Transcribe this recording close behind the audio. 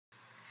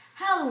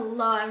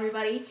Hello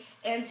everybody,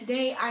 and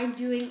today I'm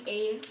doing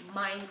a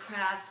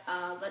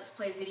Minecraft Let's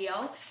Play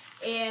video,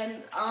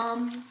 and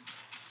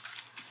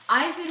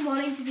I've been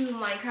wanting to do a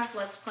Minecraft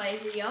Let's Play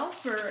video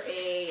for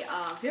a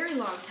very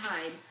long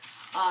time.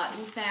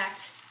 In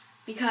fact,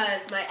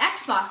 because my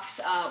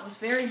Xbox was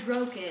very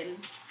broken,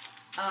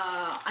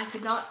 I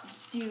could not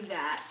do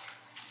that.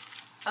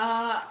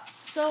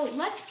 So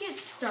let's get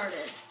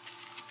started.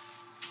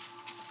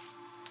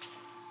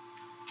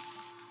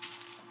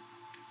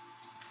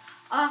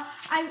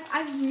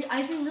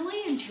 I've been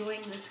really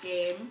enjoying this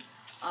game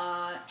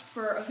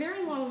for a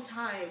very long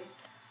time.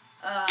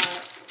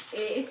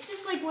 It's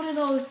just like one of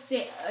those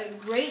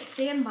great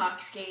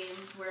sandbox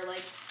games where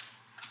like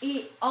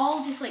it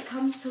all just like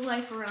comes to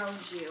life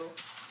around you.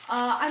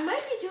 I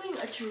might be doing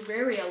a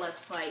Terraria Let's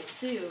Play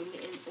soon,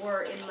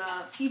 or in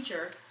the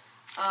future,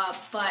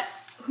 but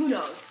who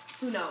knows?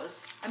 Who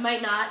knows? I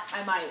might not.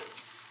 I might.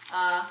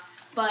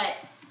 But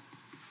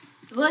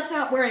let's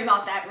not worry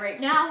about that right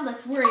now.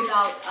 Let's worry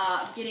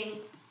about getting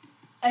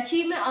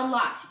achievement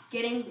unlocked,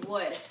 getting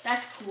wood.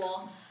 That's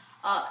cool.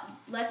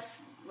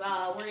 Let's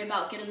worry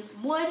about getting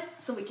some wood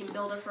so we can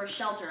build our first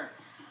shelter.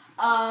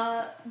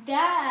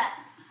 That,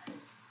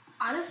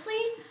 honestly,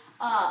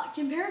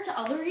 compared to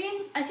other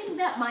games, I think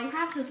that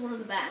Minecraft is one of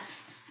the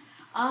best.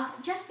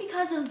 Just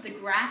because of the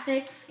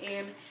graphics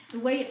and the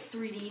way it's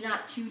 3D,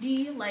 not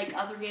 2D, like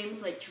other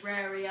games like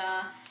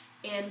Terraria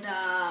and,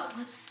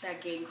 what's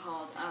that game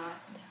called?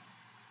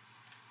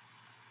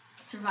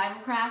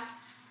 Survival Craft?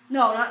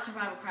 No, not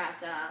Survival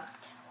Craft.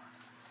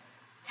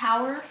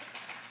 Tower?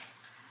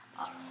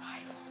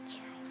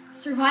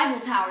 Survival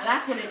Tower,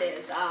 that's what it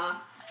is.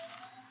 I'm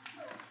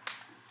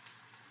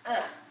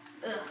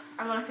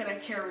not gonna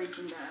care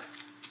reaching that.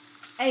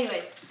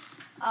 Anyways,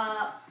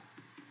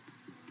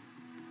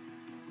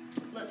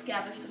 let's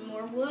gather some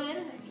more wood.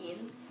 I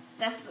mean,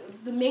 that's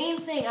the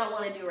main thing I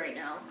want to do right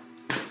now.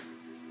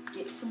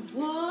 Get some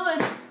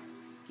wood.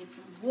 Get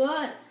some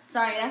wood.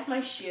 Sorry, that's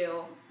my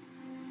shoe.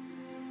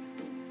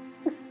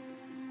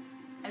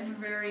 I have a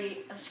very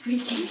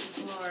squeaky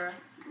floor.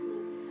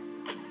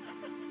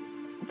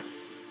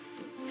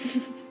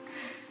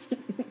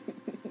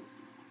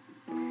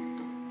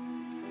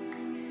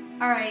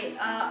 Alright,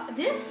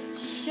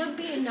 this should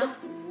be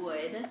enough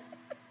wood.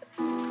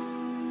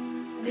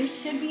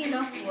 This should be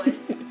enough wood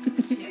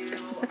to,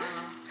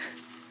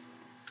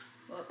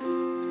 whoops.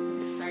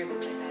 Sorry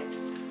about that, guys.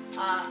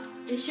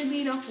 This should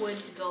be enough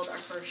wood to build our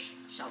first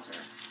shelter.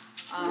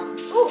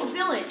 Ooh, a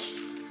village!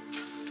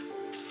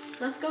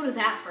 Let's go to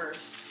that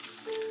first.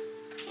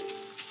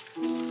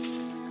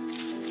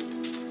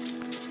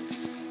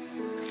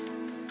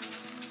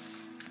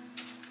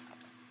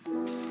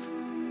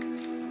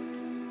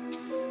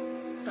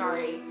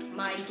 Sorry,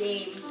 my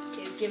game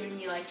is giving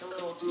me like the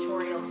little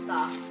tutorial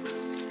stuff.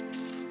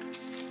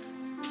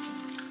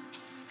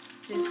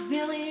 This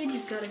village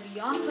is gonna be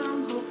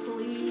awesome,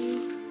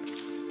 hopefully.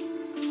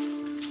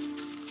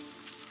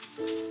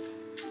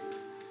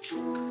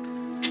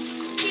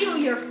 Steal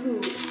your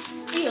food.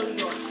 Steal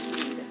your food.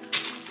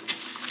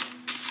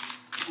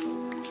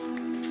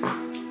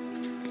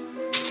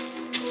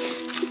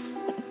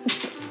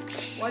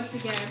 Once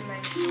again, my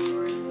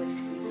floor is really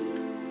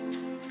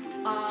squeaky.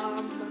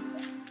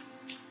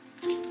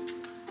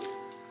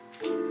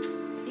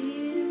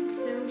 Is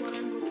there what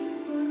I'm looking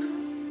for?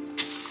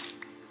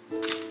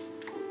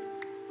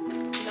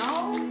 No?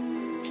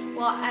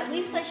 Well, at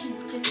least I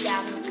should just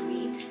gather the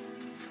wheat.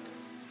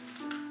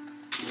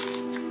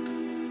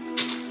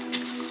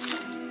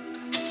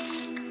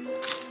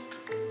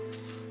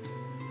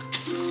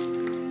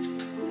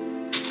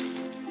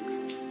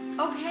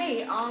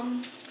 Okay,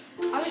 I'm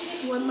gonna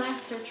take one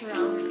last search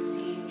around and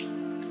see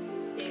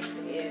if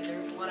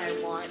there's what I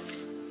want.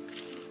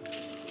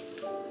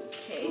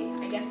 Okay,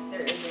 I guess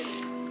there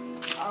isn't.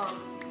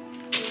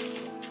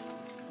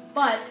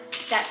 But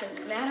that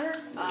doesn't matter.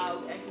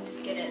 I can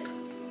just get it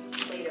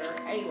later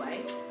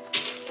anyway.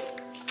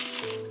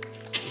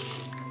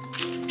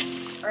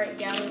 Alright,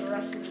 gather the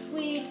rest of this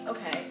wheat.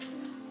 Okay.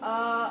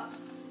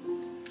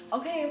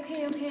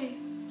 Okay.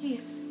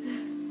 Jeez.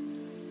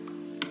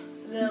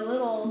 The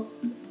little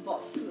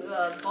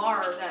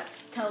bar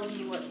that's telling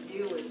me what to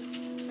do is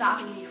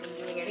stopping me from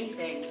doing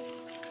anything.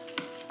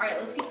 Alright,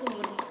 let's get some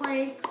wooden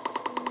planks.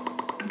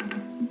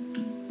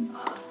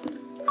 Some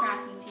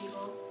crafting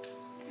table.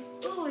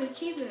 Ooh, an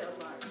achievement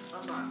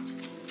unlocked.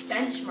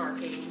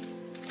 Benchmarking.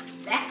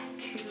 That's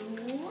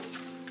cool.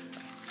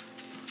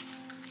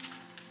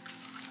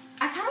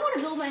 I kind of want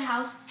to build my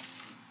house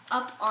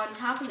up on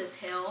top of this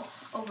hill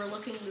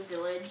overlooking the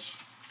village.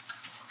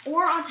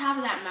 Or on top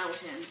of that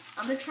mountain.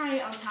 I'm going to try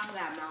it on top of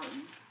that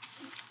mountain.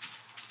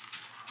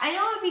 I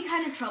know it'd be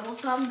kind of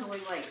troublesome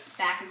going like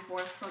back and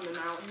forth from the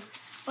mountain.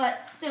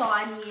 But still,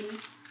 I mean,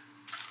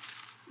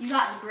 you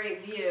got a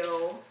great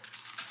view.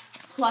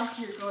 Plus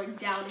you're going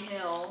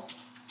downhill.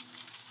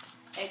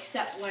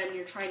 Except when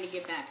you're trying to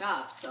get back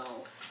up, so.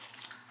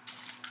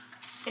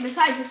 And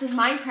besides, this is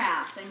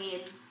Minecraft. I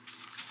mean,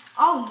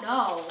 oh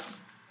no.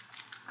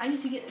 I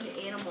need to get an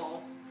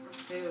animal for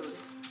food.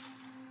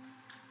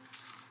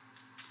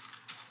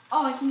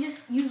 Oh, I can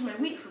just use my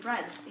wheat for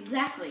bread.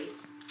 Exactly.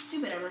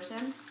 Stupid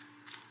Emerson.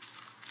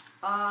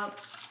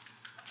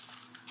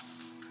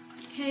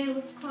 Okay,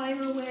 let's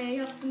climb our way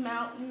up the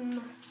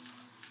mountain.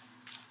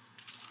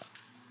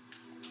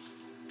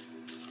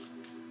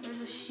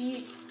 There's a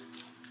sheep.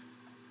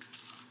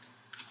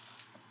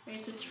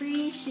 It's a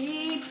tree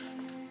sheep.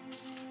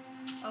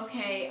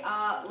 Okay,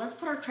 let's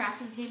put our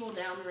crafting table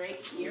down right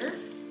here.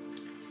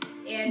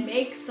 And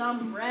make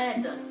some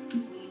bread.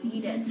 We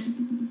need it.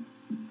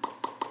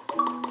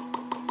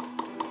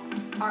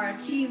 Our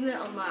achievement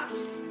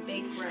unlocked.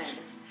 Bake bread.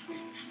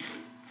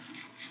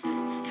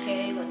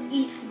 Okay, let's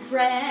eat some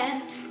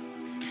bread.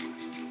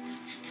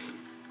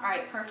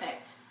 Alright,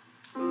 perfect.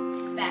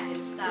 Back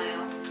in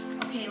style.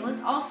 Okay,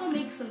 let's also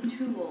make some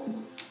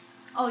tools.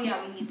 Oh yeah,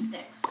 we need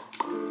sticks.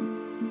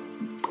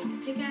 Make a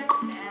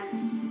pickaxe, an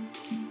axe,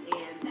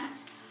 and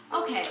that.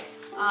 Okay,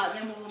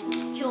 then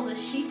we'll kill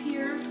this sheep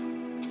here.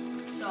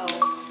 So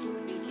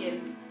we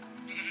can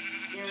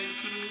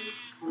guarantee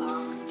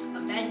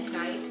a bed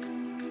tonight.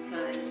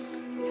 Because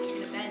if we don't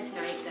get a bed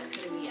tonight, that's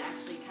going to be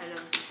actually kind of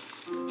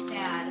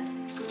sad.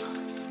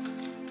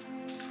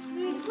 I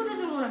mean, who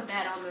doesn't want a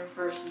bed on their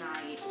first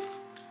night?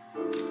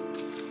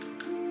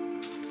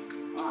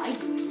 Well, I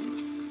do.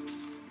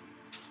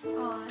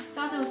 Oh, I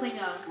thought that was like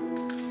a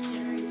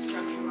generated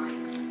structure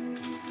line.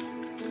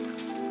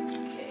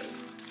 Okay.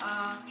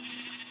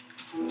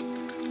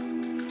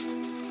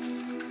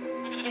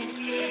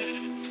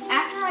 And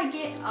after I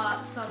get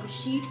some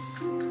sheep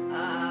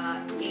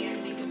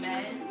and make a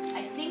bed,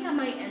 I think I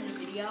might end the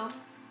video.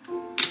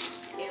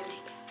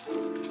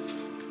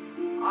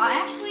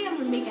 Actually, I'm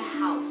gonna make a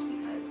house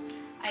because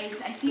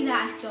I see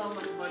that I still have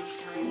like a bunch of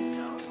time,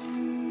 so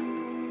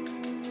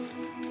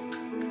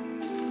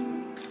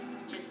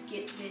just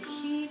get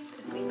this sheep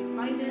if we can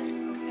find it.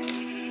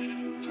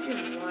 Okay,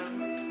 here's one.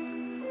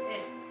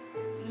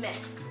 Meh.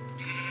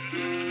 2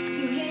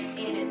 hits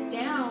and it's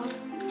down.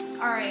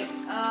 All right,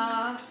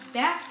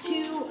 back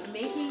to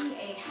making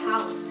a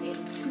house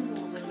and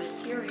tools and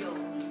materials,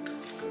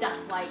 stuff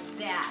like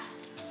that.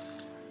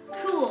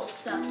 Cool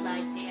stuff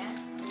like that,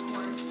 of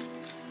course.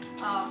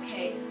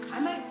 Okay, I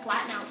might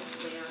flatten out this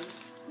land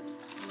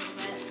a little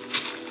bit.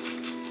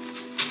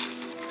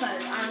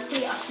 Because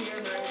honestly, up here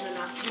there isn't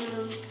enough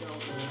room to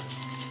build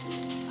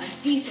a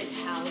decent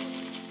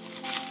house.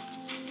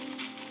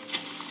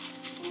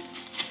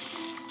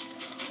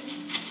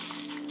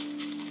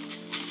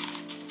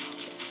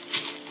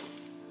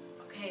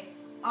 Okay,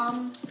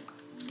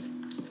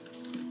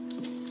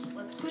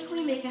 let's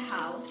quickly make a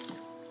house.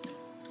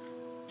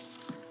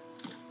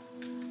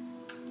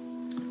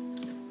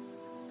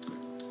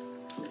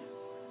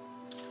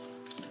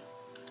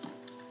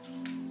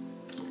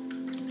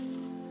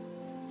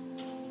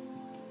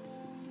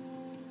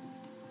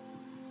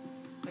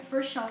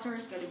 First shelter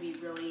is going to be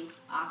really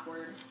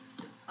awkward.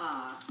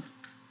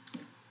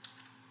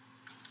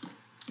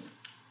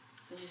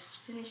 So just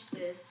finish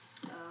this.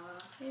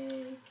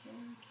 Okay.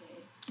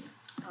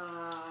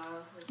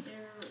 Right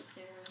there.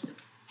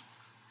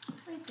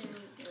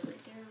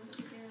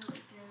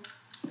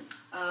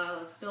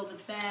 Let's build a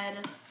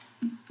bed.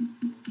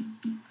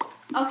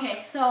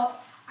 Okay, so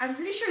I'm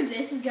pretty sure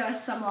this is going to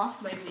sum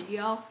off my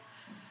video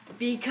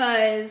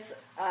because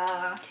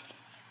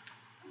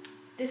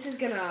this is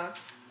going to...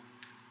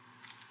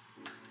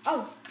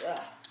 Oh,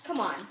 come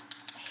on.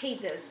 I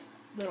hate this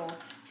little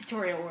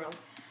tutorial world.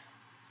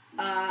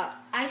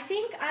 I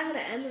think I'm going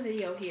to end the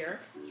video here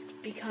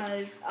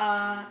because,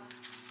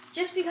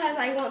 just because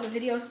I want the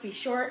videos to be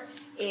short,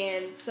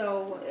 and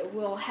so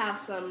we'll have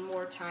some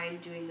more time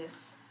doing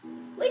this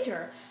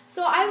later.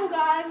 So I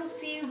will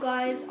see you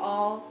guys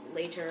all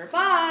later.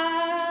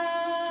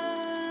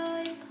 Bye!